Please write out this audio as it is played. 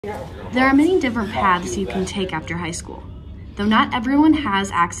There are many different paths you can take after high school, though not everyone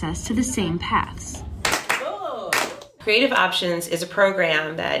has access to the same paths. Creative Options is a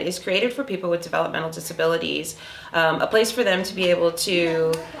program that is created for people with developmental disabilities, a place for them to be able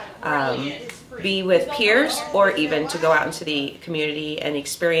to be with peers or even to go out into the community and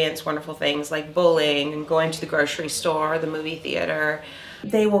experience wonderful things like bowling and going to the grocery store, the movie theater.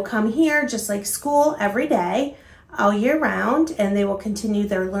 They will come here just like school every day, all year round, and they will continue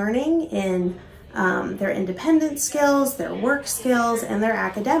their learning in their independent skills, their work skills, and their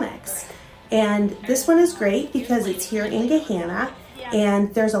academics. And this one is great because it's here in Gahanna,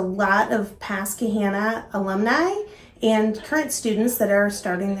 and there's a lot of past Gahanna alumni and current students that are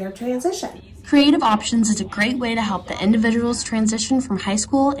starting their transition. Creative Options is a great way to help the individuals transition from high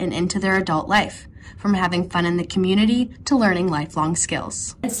school and into their adult life, from having fun in the community to learning lifelong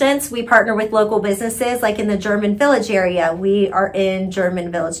skills. For instance, we partner with local businesses like in the German Village area. We are in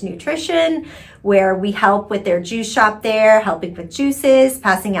German Village Nutrition, where we help with their juice shop there, helping with juices,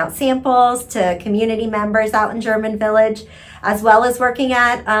 passing out samples to community members out in German Village, as well as working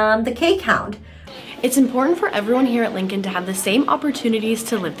at the Cake Hound. It's important for everyone here at Lincoln to have the same opportunities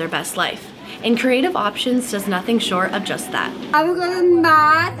to live their best life, and Creative Options does nothing short of just that. I'm good in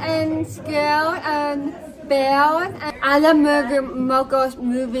math and skill and build and other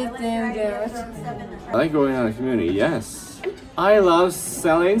movie theaters. I like going out in the community, yes. I love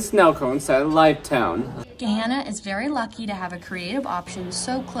selling snow cones at Lifetown. Gahanna is very lucky to have a Creative Options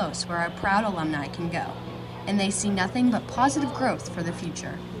so close where our proud alumni can go, and they see nothing but positive growth for the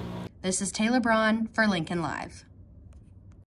future. This is Taylor Braun for Lincoln Live.